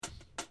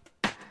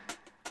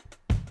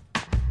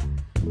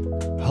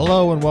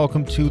Hello and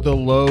welcome to The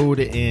Load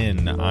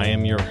In. I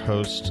am your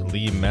host,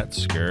 Lee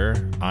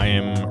Metzger. I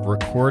am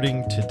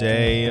recording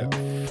today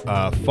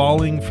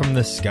falling from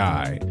the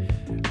sky.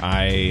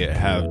 I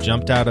have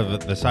jumped out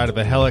of the side of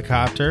a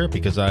helicopter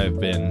because I've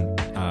been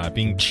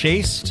being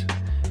chased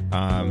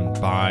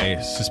by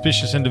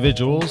suspicious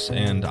individuals,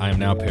 and I am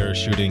now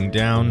parachuting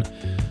down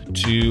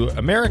to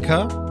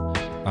America,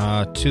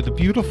 to the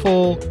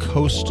beautiful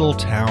coastal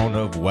town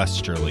of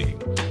Westerly.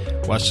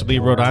 Westerly,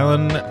 Rhode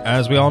Island,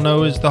 as we all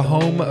know, is the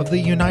home of the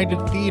United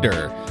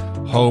Theater,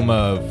 home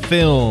of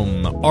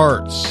film,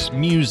 arts,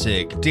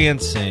 music,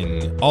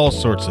 dancing, all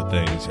sorts of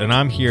things. And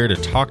I'm here to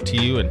talk to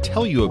you and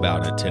tell you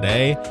about it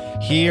today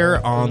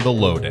here on The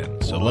Load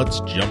In. So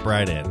let's jump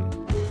right in.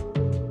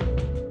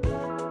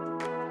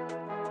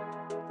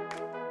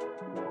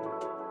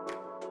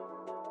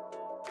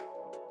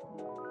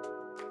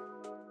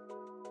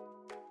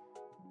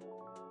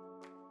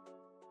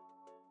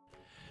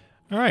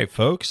 All right,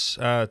 folks,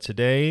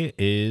 today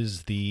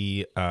is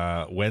the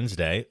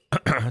Wednesday.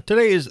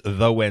 Today is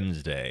the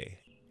Wednesday,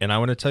 and I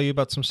want to tell you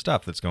about some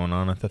stuff that's going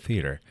on at the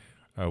theater.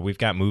 We've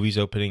got movies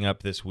opening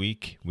up this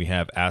week. We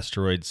have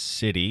Asteroid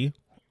City.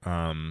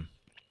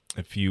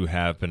 If you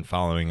have been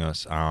following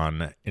us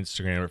on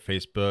Instagram or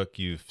Facebook,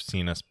 you've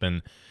seen us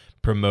been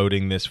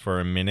promoting this for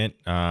a minute.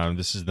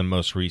 This is the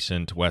most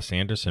recent Wes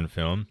Anderson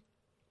film.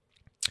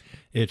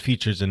 It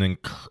features an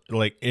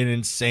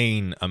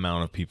insane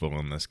amount of people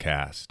in this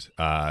cast.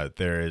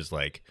 There is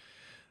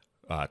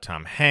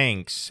Tom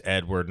Hanks,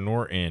 Edward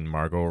Norton,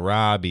 Margot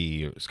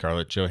Robbie,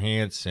 Scarlett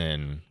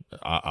Johansson,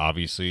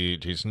 obviously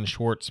Jason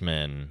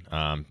Schwartzman.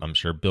 I'm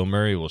sure Bill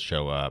Murray will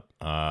show up.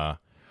 A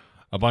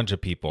bunch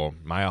of people.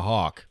 Maya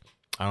Hawke.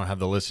 I don't have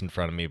the list in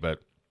front of me,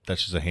 but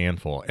that's just a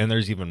handful. And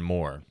there's even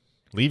more.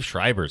 Liev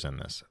Schreiber's in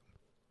this.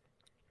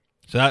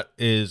 So that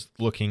is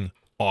looking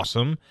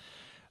awesome.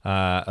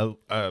 A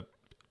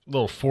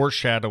little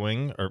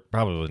foreshadowing, or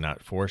probably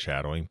not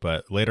foreshadowing,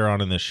 but later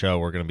on in this show,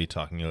 we're going to be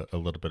talking a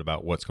little bit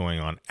about what's going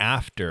on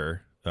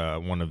after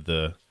one of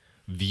the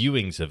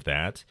viewings of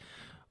that.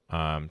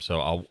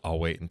 So I'll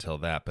wait until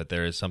that. But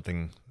there's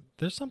something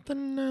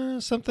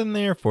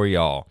there for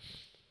y'all.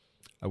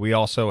 We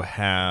also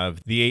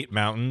have The Eight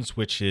Mountains,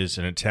 which is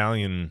an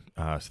Italian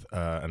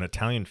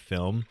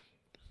film.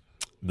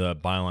 The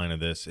byline of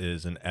this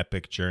is an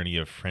epic journey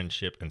of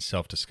friendship and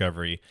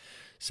self-discovery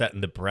set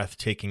in the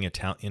breathtaking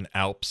Italian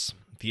Alps.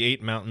 The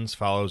Eight Mountains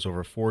follows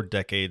over 4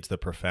 decades the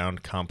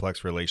profound,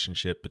 complex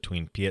relationship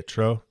between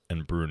Pietro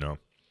and Bruno.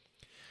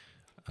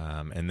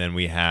 And then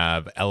we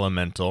have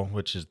Elemental,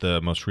 which is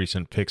the most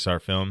recent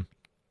Pixar film,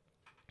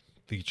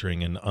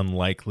 featuring an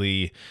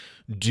unlikely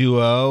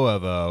duo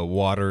of a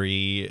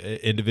watery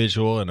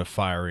individual and a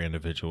fiery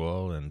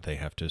individual, and they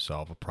have to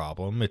solve a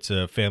problem. It's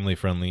a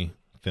family-friendly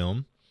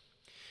film.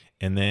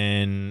 And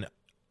then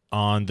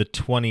on the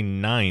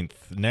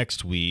 29th,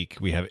 next week,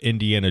 we have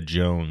Indiana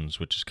Jones,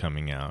 which is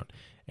coming out,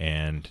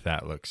 and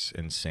that looks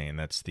insane.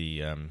 That's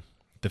the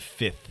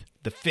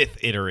fifth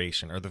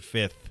iteration, or the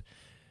fifth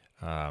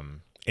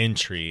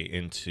entry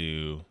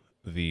into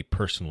the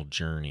personal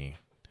journey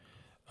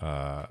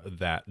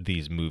that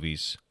these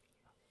movies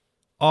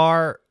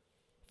are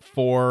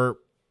for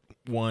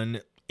one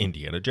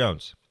Indiana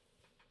Jones.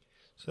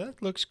 So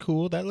that looks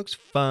cool. That looks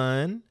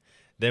fun.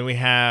 Then we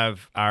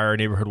have our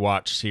Neighborhood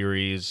Watch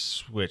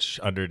series, which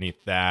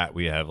underneath that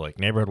we have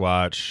Neighborhood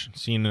Watch,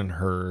 Seen and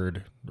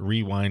Heard,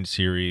 Rewind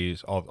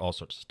series, all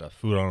sorts of stuff,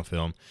 Food on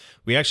Film.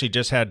 We actually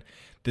just had,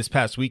 this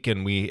past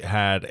weekend, we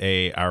had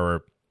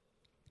our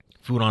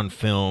Food on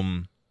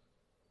Film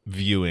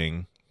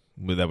viewing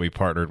that we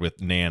partnered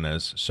with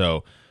Nana's.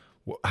 So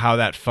how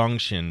that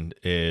functioned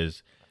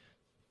is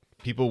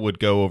people would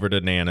go over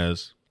to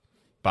Nana's,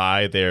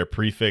 buy their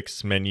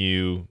prefix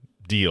menu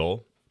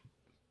deal,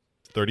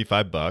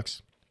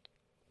 $35,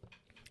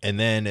 and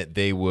then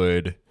they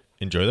would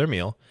enjoy their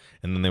meal,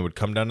 and then they would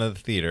come down to the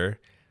theater,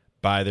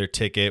 buy their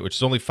ticket, which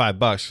is only $5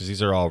 because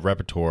these are all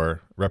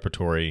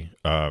repertory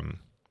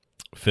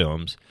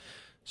films.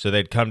 So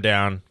they'd come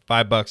down,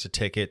 $5 a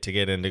ticket to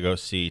get in to go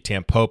see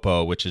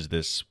Tampopo, which is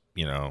this,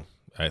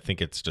 I think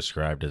it's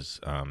described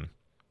as a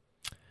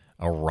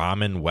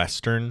ramen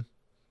western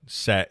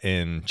set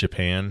in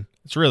Japan.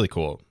 It's really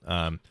cool.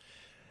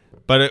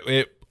 But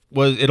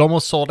it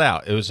almost sold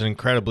out. It was an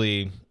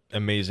incredibly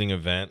amazing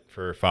event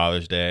for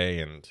Father's Day,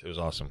 and it was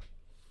awesome.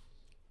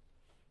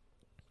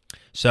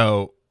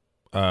 So,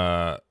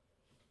 the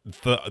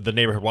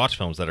Neighborhood Watch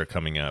films that are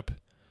coming up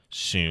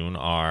soon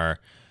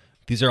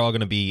these are all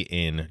going to be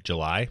in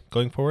July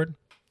going forward.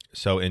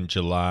 So in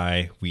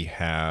July, we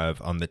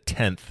have, on the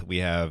 10th, we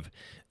have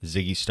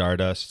Ziggy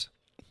Stardust.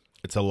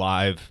 It's a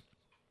live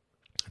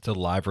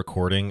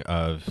recording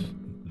of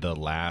the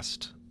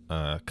last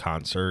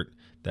concert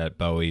that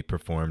Bowie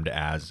performed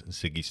as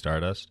Ziggy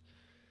Stardust.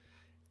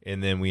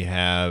 And then we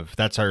have,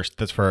 that's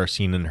for our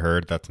Seen and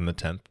Heard. That's on the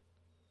 10th.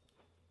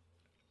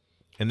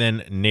 And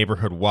then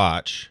Neighborhood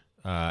Watch,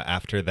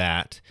 after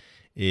that,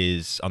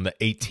 is on the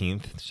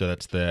 18th. So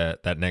that's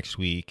that next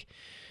week.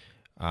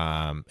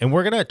 And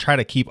we're going to try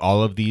to keep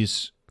all of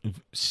these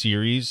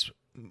series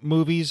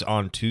movies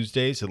on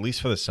Tuesdays, at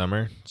least for the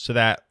summer, so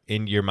that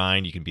in your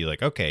mind you can be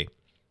like, okay,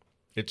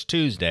 it's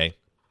Tuesday.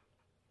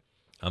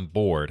 I'm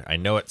bored. I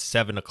know at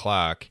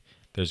 7:00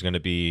 there's going to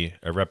be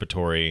a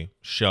repertory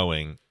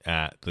showing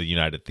at the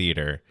United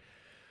Theater.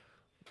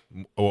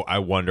 Oh, I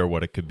wonder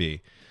what it could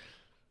be.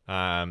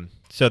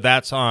 So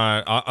that's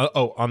on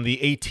the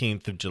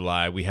 18th of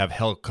July, we have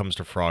Hell Comes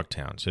to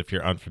Frogtown. So if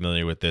you're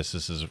unfamiliar with this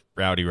is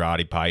Rowdy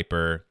Roddy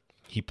Piper.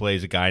 He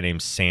plays a guy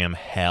named Sam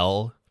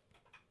Hell.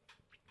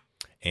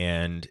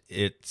 And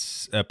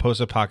it's a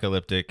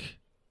post-apocalyptic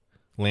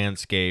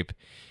landscape.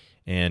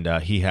 And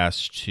he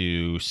has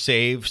to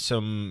save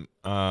some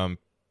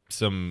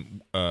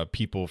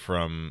people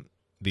from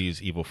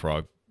these evil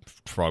frog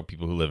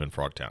people who live in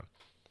Frogtown.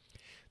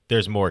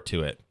 There's more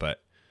to it,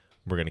 but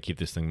we're going to keep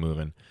this thing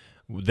moving.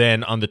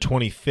 Then on the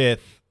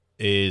 25th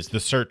is The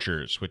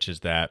Searchers, which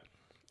is that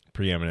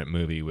preeminent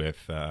movie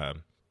with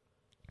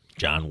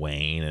John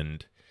Wayne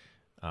and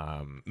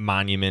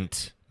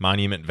Monument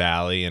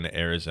Valley in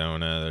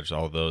Arizona. There's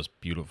all those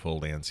beautiful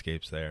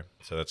landscapes there.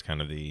 So that's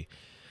kind of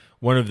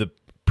one of the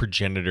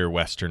progenitor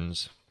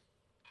westerns.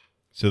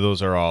 So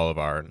those are all of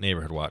our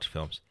neighborhood watch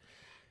films.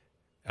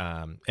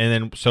 And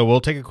then, so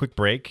we'll take a quick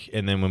break,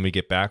 and then when we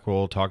get back,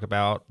 we'll talk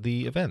about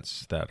the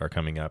events that are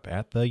coming up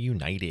at the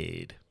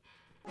United.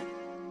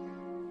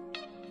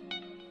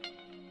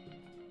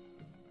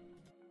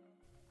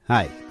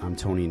 Hi, I'm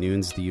Tony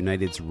Nunes, the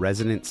United's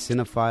resident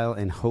cinephile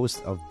and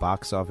host of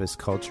Box Office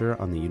Culture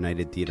on the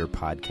United Theater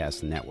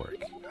Podcast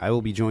Network. I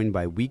will be joined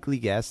by weekly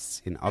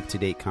guests in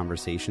up-to-date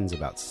conversations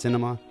about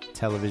cinema,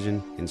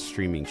 television, and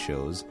streaming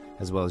shows,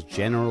 as well as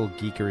general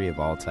geekery of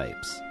all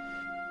types.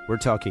 We're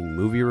talking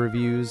movie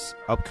reviews,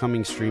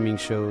 upcoming streaming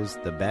shows,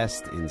 the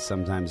best and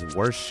sometimes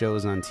worst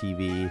shows on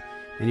TV,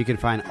 and you can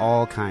find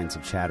all kinds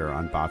of chatter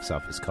on Box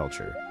Office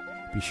Culture.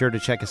 Be sure to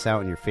check us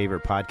out in your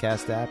favorite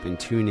podcast app and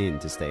tune in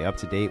to stay up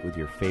to date with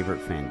your favorite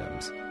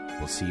fandoms.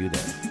 We'll see you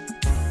there.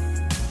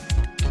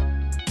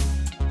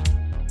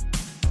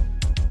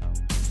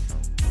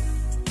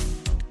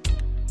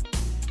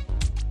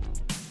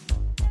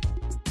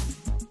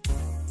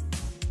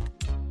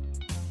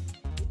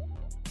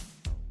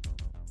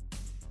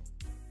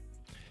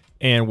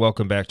 And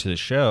welcome back to the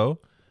show.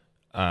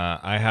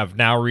 I have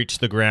now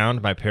reached the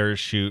ground. My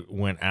parachute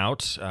went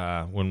out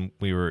when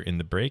we were in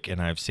the break,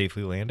 and I've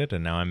safely landed,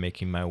 and now I'm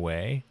making my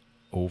way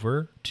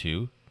over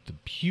to the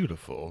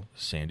beautiful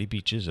sandy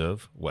beaches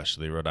of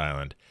Westerly, Rhode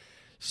Island.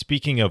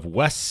 Speaking of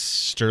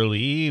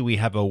Westerly, we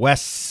have a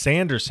Wes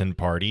Sanderson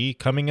party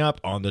coming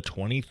up on the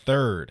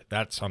 23rd.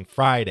 That's on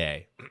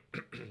Friday.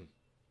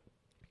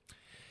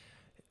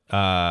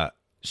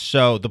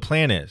 So the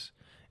plan is,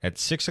 at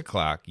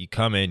 6:00, you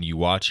come in, you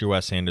watch your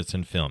Wes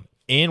Anderson film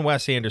in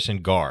Wes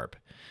Anderson garb.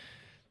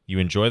 You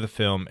enjoy the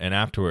film, and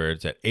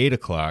afterwards, at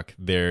 8:00,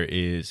 there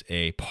is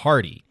a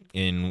party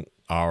in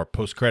our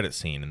post-credit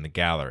scene in the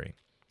gallery.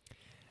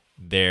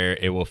 There,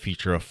 it will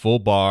feature a full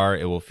bar,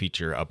 it will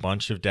feature a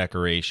bunch of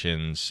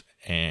decorations,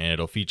 and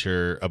it'll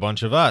feature a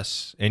bunch of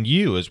us, and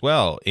you as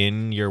well,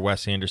 in your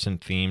Wes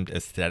Anderson-themed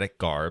aesthetic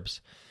garbs,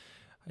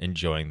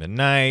 enjoying the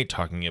night,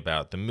 talking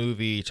about the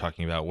movie,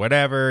 talking about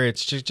whatever.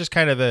 It's just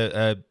kind of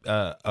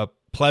a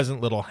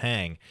pleasant little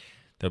hang.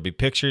 There'll be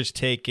pictures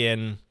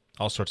taken,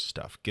 all sorts of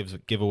stuff,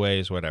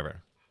 giveaways,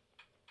 whatever.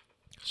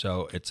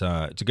 So it's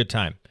a good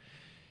time.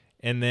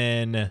 And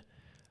then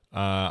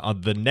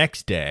on the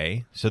next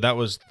day, so that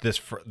was this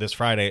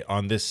Friday.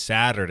 On this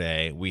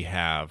Saturday, we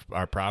have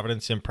our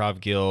Providence Improv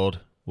Guild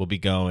will be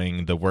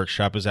going. The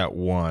workshop is at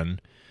 1.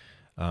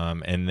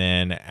 And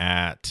then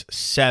at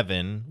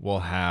 7,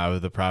 we'll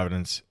have the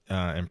Providence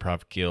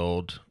Improv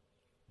Guild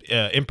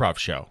improv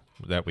show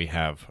that we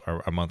have,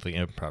 our monthly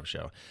improv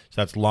show.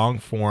 So that's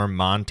long-form,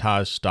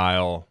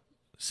 montage-style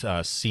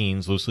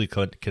scenes, loosely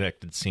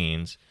connected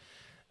scenes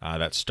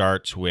that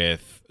starts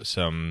with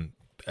some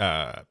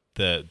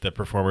the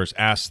performers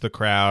ask the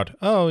crowd,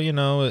 "Oh,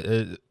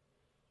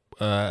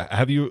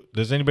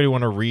 does anybody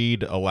want to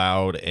read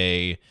aloud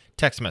a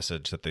text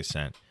message that they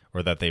sent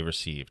or that they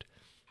received?"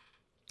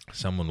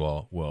 Someone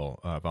will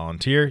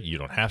volunteer. You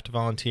don't have to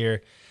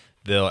volunteer.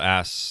 They'll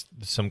ask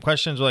some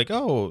questions like,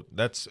 "Oh,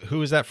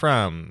 who is that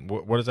from?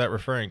 What is that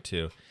referring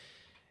to?"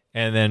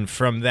 And then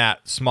from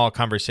that small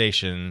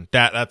conversation,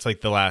 that's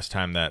like the last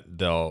time that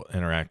they'll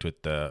interact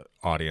with the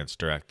audience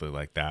directly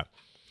like that.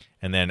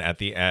 And then at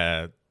the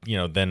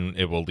then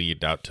it will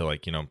lead out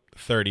to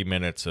 30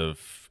 minutes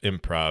of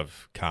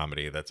improv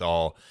comedy that's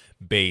all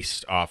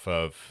based off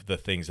of the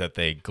things that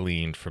they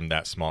gleaned from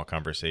that small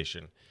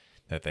conversation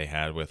that they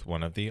had with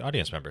one of the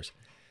audience members.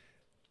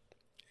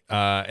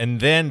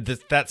 And then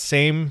that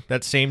same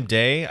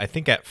day, I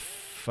think at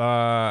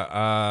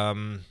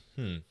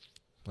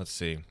let's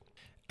see,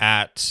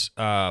 at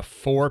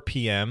 4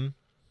 p.m.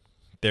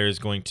 there's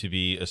going to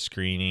be a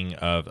screening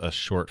of a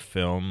short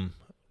film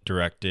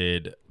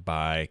directed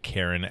by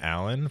Karen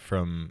Allen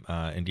from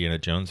Indiana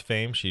Jones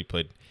fame. She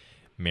played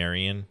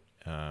Marion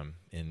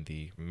in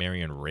the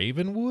Marion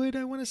Ravenwood,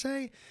 I want to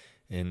say,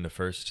 in the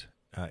first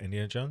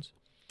Indiana Jones.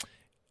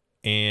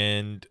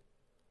 And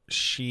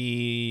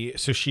she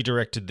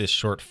directed this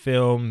short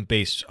film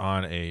based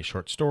on a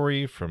short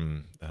story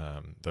from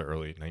the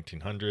early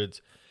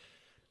 1900s.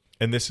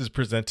 And this is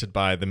presented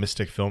by the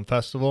Mystic Film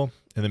Festival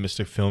and the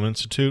Mystic Film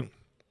Institute.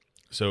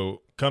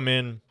 So come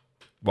in,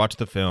 watch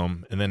the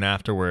film, and then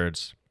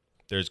afterwards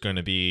there's going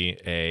to be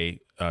a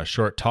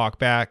short talk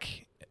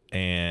back,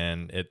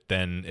 and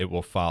it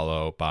will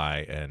follow by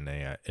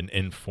an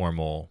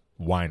informal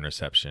wine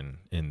reception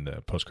in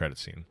the post-credit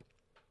scene.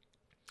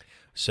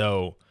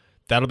 So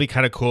that'll be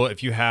kind of cool.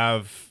 If you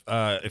have,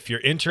 if you're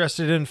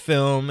interested in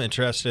film,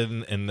 interested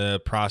in the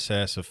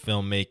process of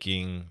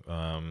filmmaking,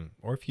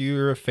 or if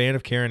you're a fan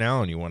of Karen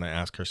Allen, you want to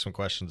ask her some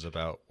questions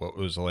about what it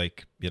was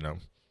like,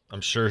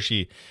 I'm sure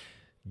she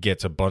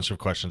gets a bunch of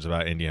questions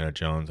about Indiana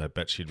Jones. I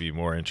bet she'd be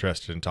more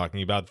interested in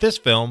talking about this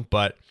film,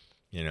 but,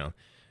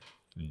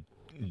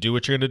 do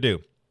what you're going to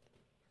do.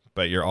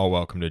 But you're all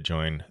welcome to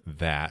join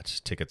that.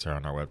 Tickets are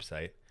on our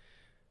website.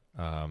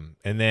 And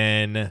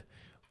then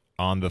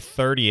on the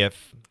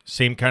 30th,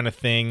 same kind of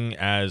thing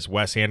as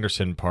Wes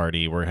Anderson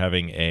party. We're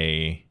having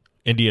a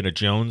Indiana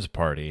Jones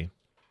party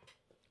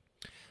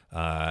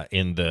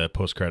in the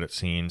post-credit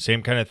scene.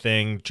 Same kind of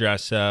thing.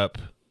 Dress up.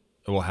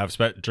 We'll have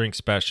drink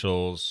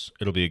specials.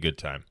 It'll be a good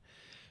time.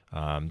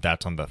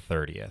 That's on the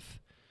 30th.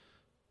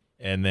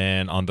 And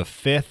then on the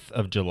 5th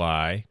of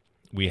July,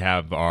 we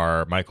have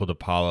our Michael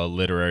DePaula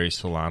Literary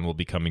Salon will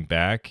be coming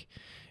back.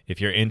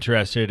 If you're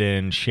interested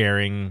in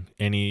sharing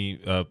any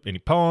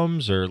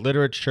poems or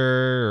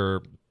literature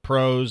or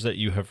prose that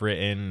you have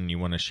written and you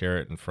want to share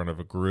it in front of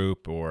a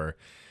group or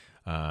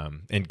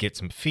and get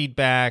some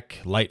feedback,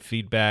 light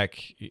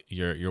feedback,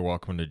 you're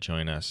welcome to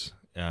join us.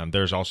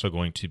 There's also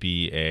going to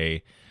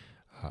be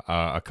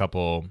a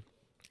couple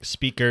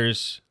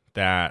speakers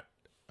that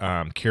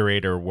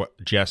curator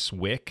Jess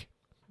Wick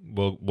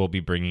will be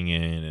bringing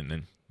in, and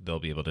then they'll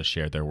be able to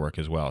share their work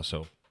as well.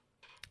 So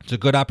it's a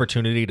good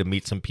opportunity to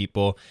meet some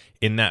people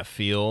in that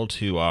field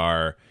who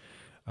are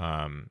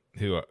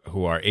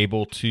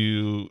able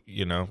to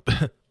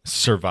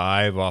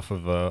survive off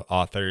of a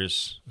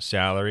author's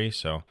salary.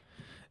 So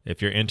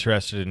if you're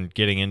interested in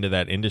getting into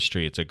that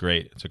industry, it's a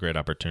great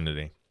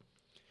opportunity.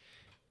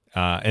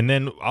 And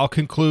then I'll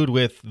conclude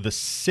with the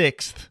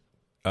 6th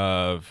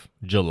of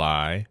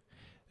July.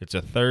 It's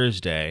a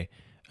Thursday.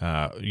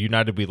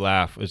 United We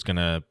Laugh is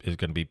gonna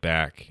be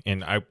back,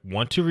 and I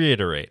want to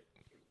reiterate: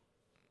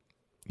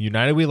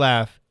 United We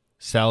Laugh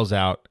sells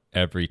out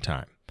every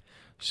time.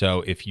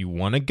 So if you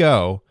want to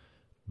go,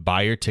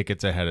 buy your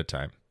tickets ahead of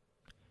time.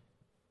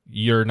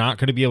 You're not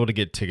going to be able to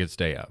get tickets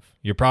day of.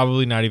 You're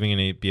probably not even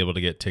going to be able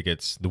to get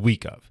tickets the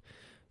week of.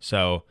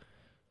 So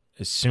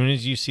as soon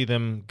as you see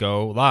them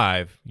go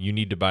live, you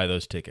need to buy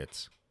those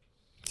tickets.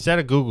 Set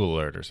a Google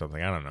alert or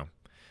something. I don't know.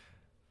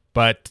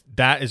 But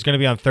that is going to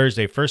be on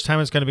Thursday. First time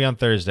it's going to be on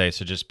Thursday,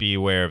 so just be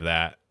aware of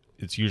that.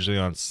 It's usually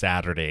on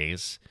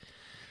Saturdays.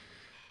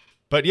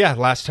 But yeah,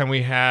 last time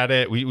we had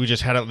it, we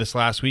just had it this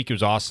last week. It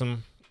was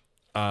awesome.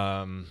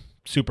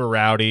 Super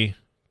rowdy.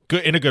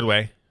 Good in a good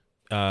way.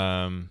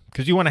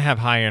 Because you want to have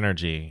high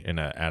energy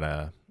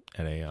at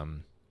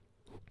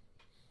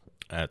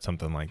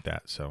something like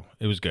that. So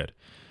it was good.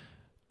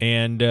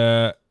 And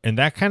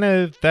that kind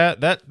of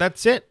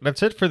that's it.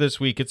 That's it for this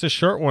week. It's a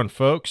short one,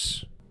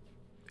 folks.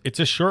 It's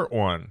a short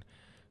one.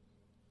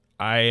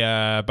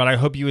 But I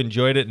hope you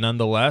enjoyed it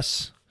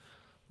nonetheless.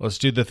 Let's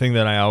do the thing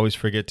that I always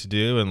forget to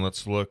do, and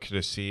let's look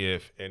to see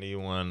if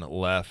anyone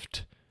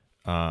left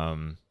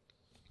any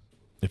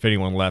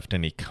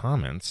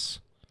comments.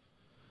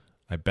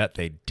 I bet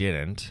they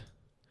didn't.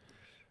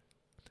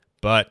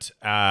 But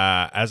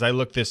as I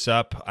look this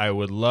up, I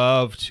would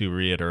love to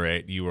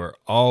reiterate, you are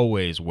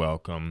always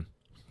welcome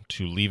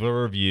to leave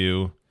a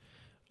review,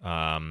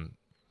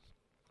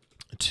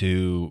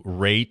 to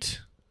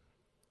rate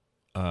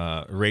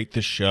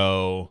the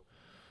show.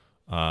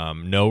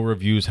 No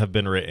reviews have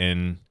been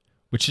written,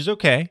 which is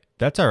okay.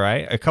 That's all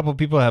right. A couple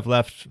people have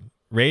left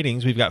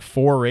ratings. We've got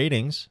 4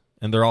 ratings,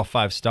 and they're all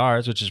 5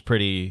 stars, which is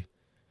pretty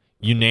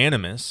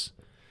unanimous.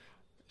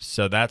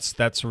 So that's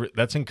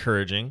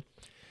encouraging.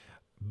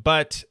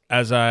 But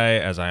as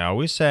I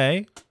always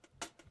say,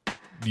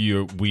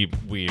 we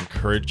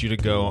encourage you to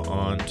go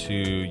on to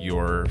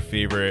your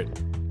favorite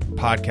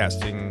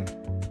podcasting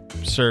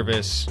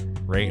service,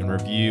 rate and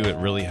review. It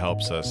really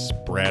helps us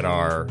spread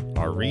our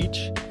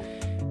reach.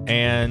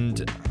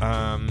 And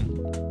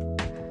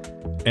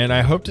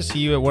I hope to see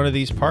you at one of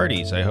these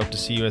parties. I hope to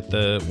see you at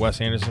the Wes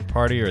Anderson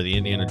party or the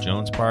Indiana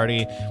Jones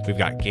party. We've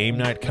got game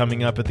night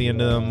coming up at the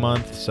end of the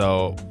month,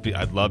 so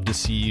I'd love to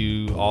see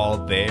you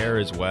all there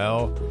as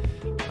well.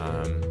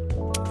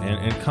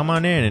 And come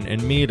on in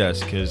and meet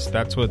us, because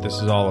that's what this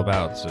is all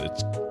about. So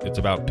it's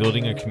about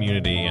building a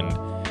community, and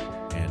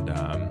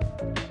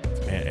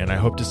I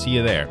hope to see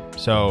you there.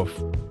 So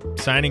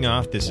signing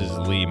off, this is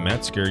Lee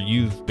Metzger.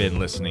 You've been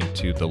listening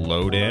to The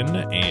Load In,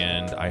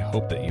 and I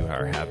hope that you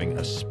are having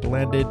a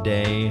splendid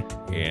day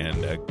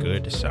and a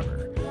good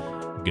summer.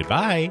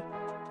 Goodbye.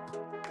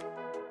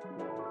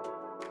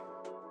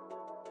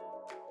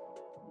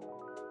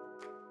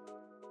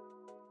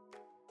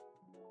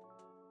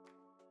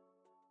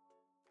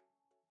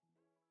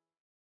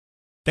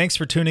 Thanks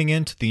for tuning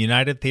in to the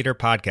United Theater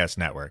Podcast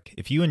Network.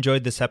 If you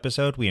enjoyed this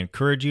episode, we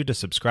encourage you to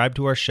subscribe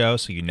to our show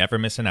so you never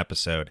miss an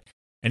episode.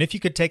 And if you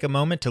could take a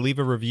moment to leave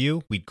a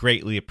review, we'd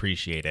greatly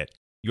appreciate it.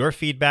 Your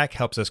feedback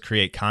helps us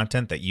create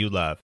content that you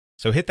love.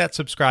 So hit that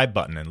subscribe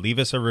button and leave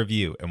us a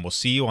review, and we'll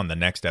see you on the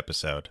next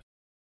episode.